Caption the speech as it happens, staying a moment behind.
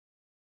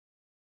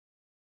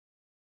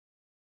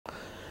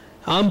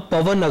I'm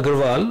Pawan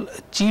Agarwal,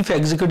 Chief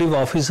Executive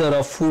Officer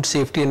of Food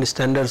Safety and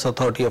Standards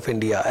Authority of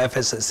India,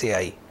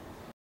 FSSAI.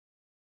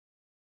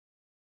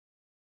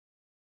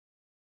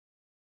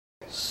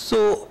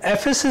 So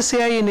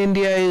FSSAI in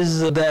India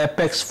is the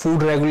apex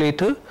food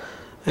regulator.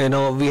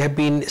 We have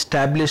been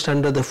established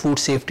under the Food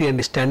Safety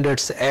and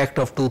Standards Act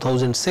of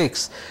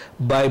 2006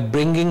 by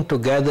bringing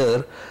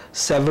together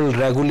several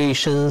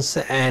regulations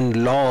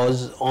and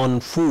laws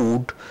on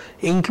food,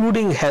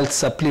 including health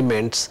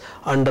supplements,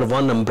 under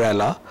one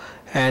umbrella.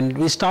 And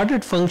we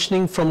started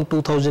functioning from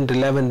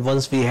 2011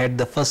 once we had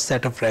the first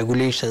set of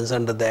regulations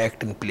under the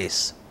Act in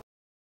place.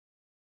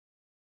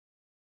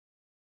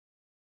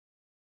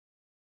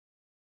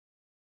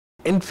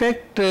 In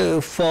fact,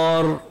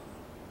 for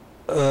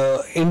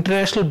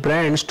international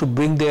brands to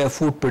bring their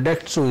food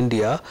products to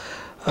India,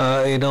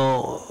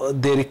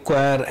 they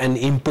require an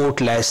import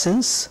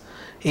license.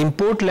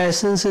 Import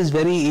license is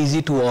very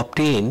easy to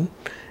obtain,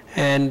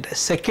 and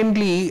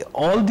secondly,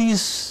 all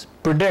these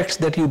products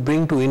that you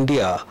bring to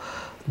India,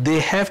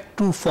 they have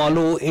to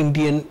follow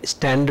Indian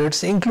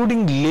standards,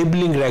 including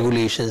labeling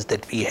regulations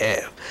that we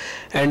have.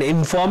 And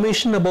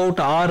information about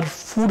our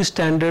food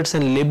standards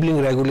and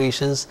labeling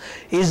regulations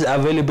is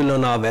available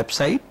on our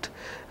website.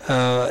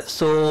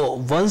 So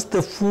once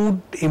the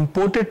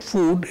imported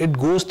food, it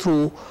goes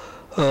through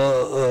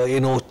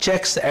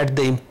checks at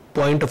the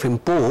point of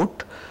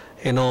import.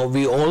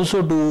 We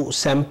also do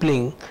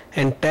sampling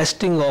and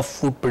testing of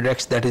food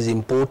products that is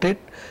imported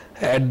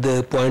at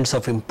the points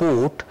of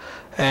import,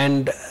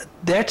 and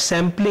that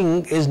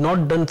sampling is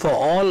not done for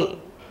all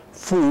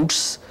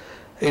foods.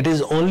 It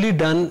is only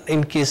done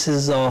in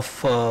cases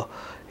of a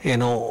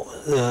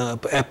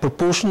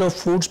proportion of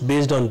foods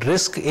based on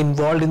risk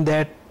involved in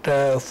that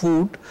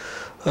food.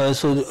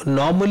 So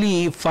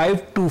normally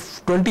 5 to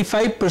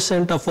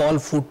 25% of all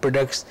food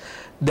products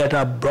that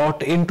are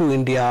brought into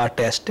India are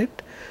tested.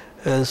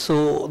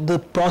 So the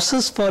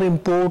process for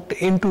import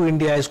into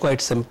India is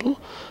quite simple,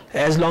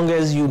 as long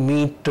as you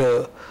meet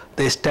the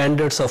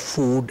standards of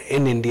food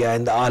in India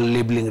and our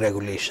labeling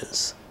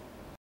regulations.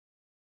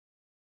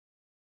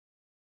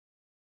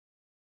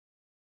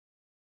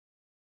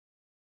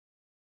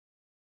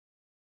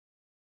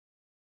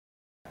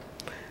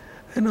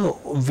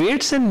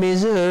 Weights and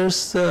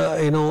measures,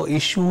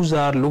 issues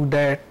are looked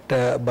at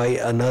by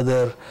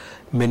another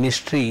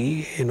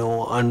ministry,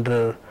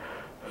 under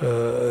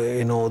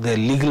the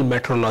legal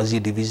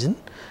metrology division.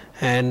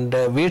 And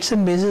weights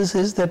and measures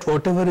is that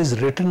whatever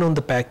is written on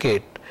the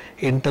packet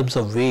in terms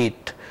of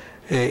weight,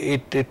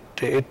 it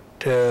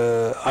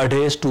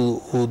adheres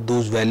to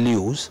those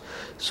values.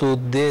 So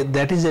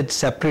that is a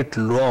separate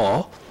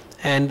law,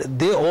 and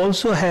they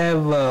also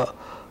have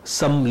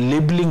some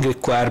labeling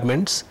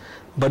requirements,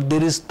 but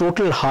there is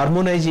total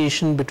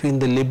harmonization between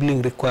the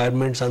labeling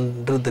requirements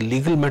under the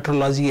Legal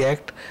Metrology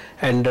Act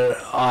and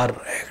our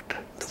Act,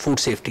 the Food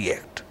Safety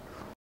Act.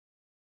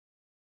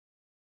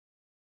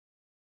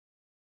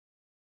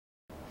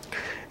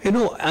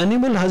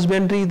 Animal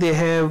husbandry, they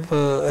have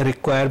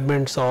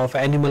requirements of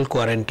animal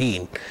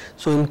quarantine.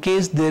 So in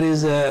case there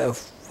is a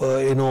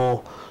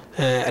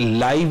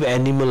live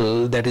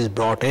animal that is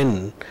brought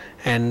in,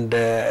 and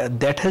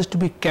that has to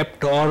be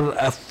kept, or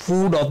a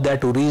food of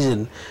that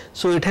origin,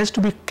 so it has to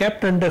be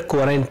kept under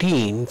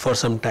quarantine for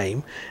some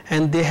time,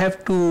 and they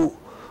have to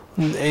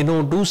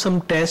do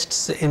some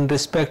tests in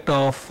respect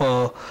of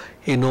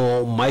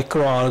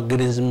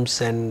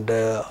microorganisms and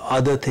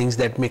other things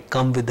that may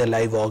come with the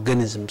live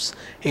organisms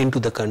into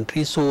the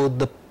country. So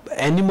the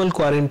animal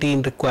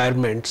quarantine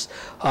requirements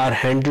are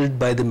handled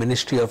by the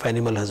Ministry of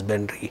Animal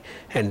Husbandry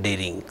and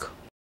Dairying.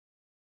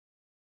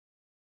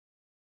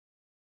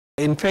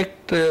 In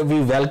fact,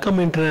 we welcome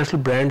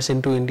international brands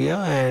into India,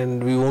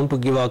 and we want to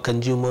give our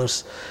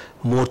consumers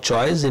more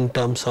choice in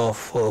terms of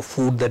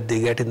food that they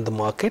get in the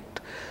market.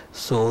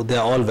 So they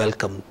are all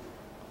welcome.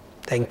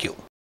 Thank you.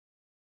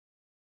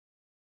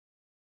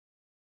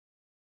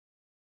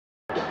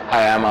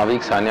 Hi, I am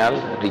Avik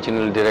Sanyal,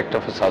 Regional Director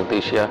for South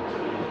Asia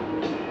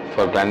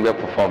for Glanbia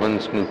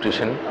Performance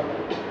Nutrition.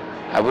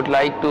 I would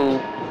like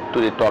to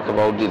today talk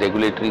about the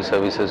regulatory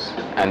services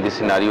and the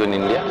scenario in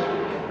India.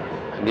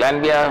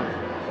 Glanbia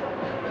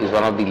is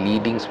one of the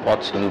leading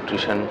sports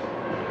nutrition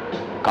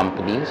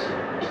companies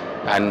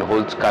and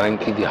holds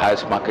currently the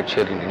highest market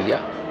share in India.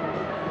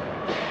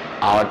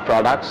 Our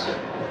products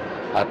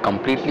are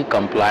completely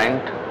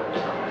compliant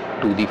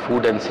to the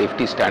food and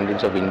safety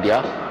standards of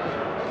India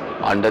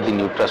under the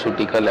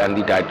nutraceutical and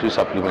the dietary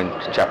supplement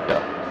chapter.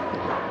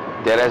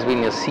 There has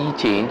been a sea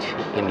change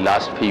in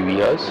last few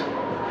years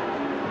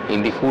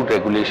in the food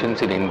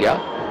regulations in India,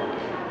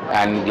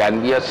 and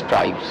Glanbia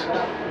strives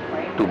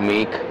to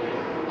make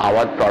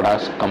our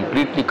products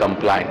completely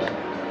compliant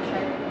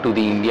to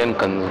the Indian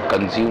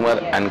consumer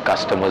and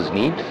customers'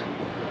 needs,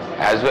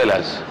 as well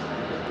as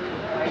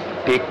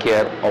take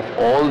care of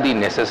all the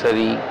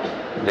necessary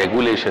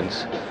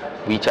regulations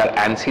which are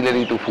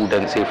ancillary to food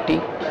and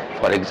safety.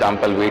 For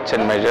example, weights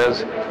and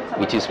measures,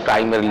 which is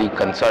primarily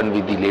concerned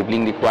with the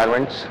labeling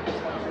requirements.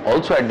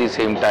 Also at the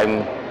same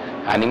time,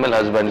 animal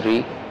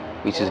husbandry,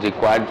 which is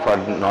required for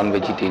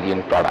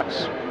non-vegetarian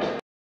products.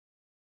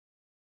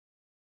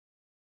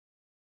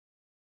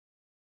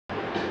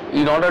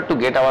 In order to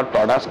get our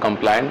products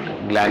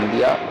compliant,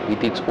 Glanbia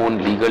with its own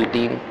legal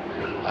team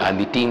and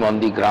the team on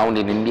the ground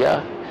in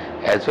India,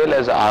 as well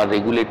as our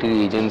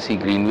regulatory agency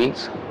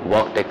Greenwings,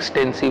 worked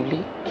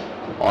extensively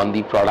on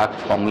the product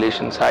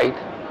formulation side,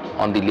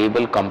 on the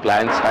label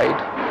compliance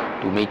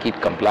side to make it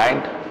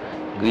compliant.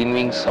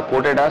 Greenwings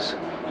supported us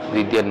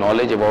with their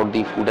knowledge about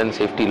the food and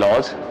safety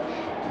laws,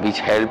 which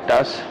helped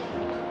us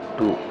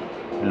to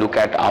look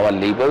at our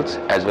labels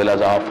as well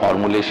as our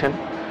formulation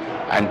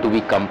and to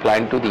be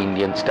compliant to the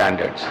Indian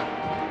standards.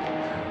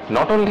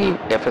 Not only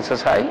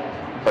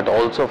FSSAI, but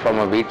also from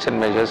a weights and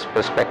measures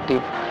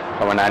perspective,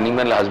 from an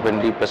animal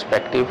husbandry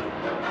perspective,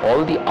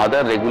 all the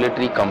other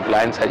regulatory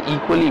compliance are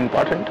equally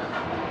important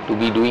to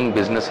be doing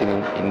business in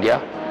India,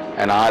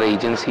 and our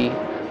agency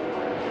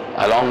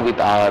along with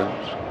our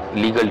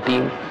legal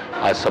team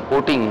are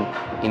supporting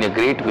in a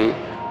great way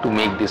to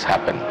make this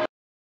happen.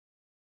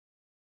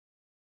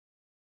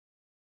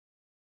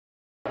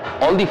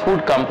 All the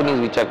food companies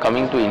which are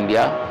coming to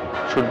India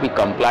should be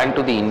compliant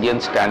to the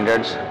Indian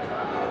standards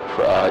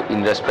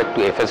in respect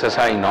to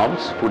FSSAI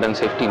norms, food and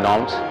safety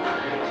norms,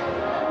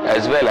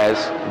 as well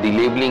as the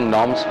labeling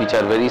norms which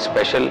are very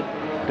special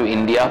to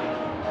India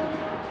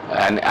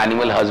and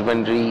animal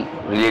husbandry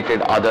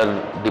related other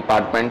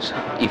departments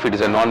if it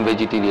is a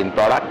non-vegetarian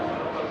product.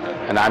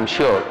 And I'm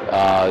sure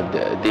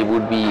they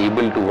would be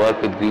able to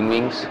work with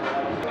Greenwings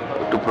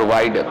to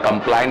provide a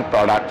compliant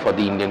product for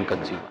the Indian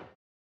consumer.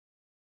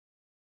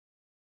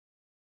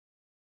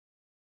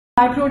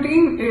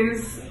 MyProtein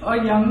is a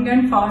young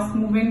and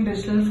fast-moving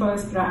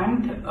digital-first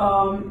brand.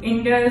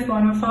 India is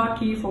one of our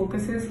key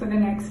focuses for the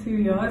next few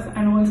years,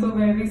 and also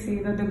where we see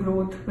that the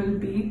growth will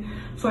be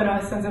for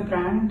us as a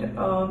brand.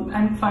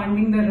 And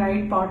finding the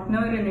right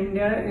partner in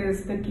India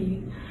is the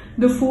key.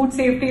 The food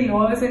safety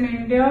laws in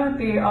India,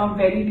 they are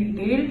very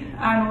detailed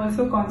and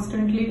also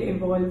constantly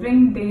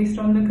evolving based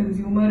on the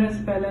consumer as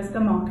well as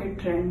the market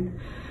trend.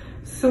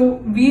 So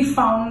we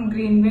found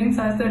Greenwings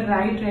as the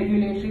right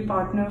regulatory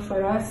partner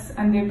for us,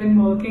 and they've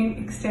been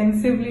working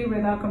extensively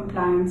with our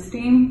compliance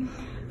team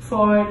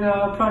for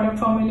product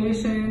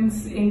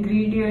formulations,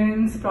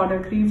 ingredients,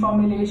 product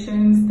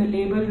reformulations, the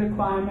label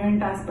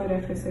requirement as per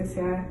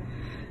FSSAI.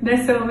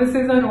 Their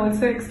services are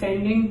also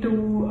extending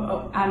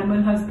to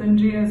animal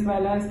husbandry as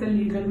well as the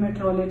legal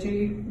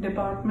metrology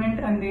department,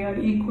 and they are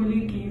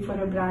equally key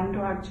for a brand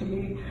to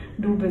actually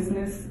do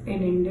business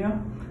in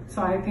India.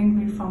 So I think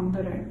we found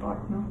the right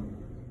partner.